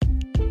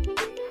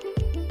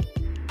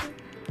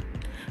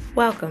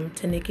Welcome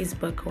to Nikki's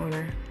Book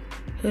Corner.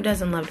 Who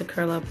doesn't love to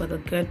curl up with a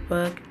good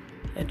book,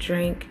 a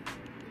drink,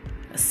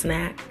 a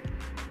snack?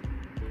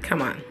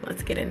 Come on,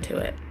 let's get into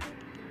it.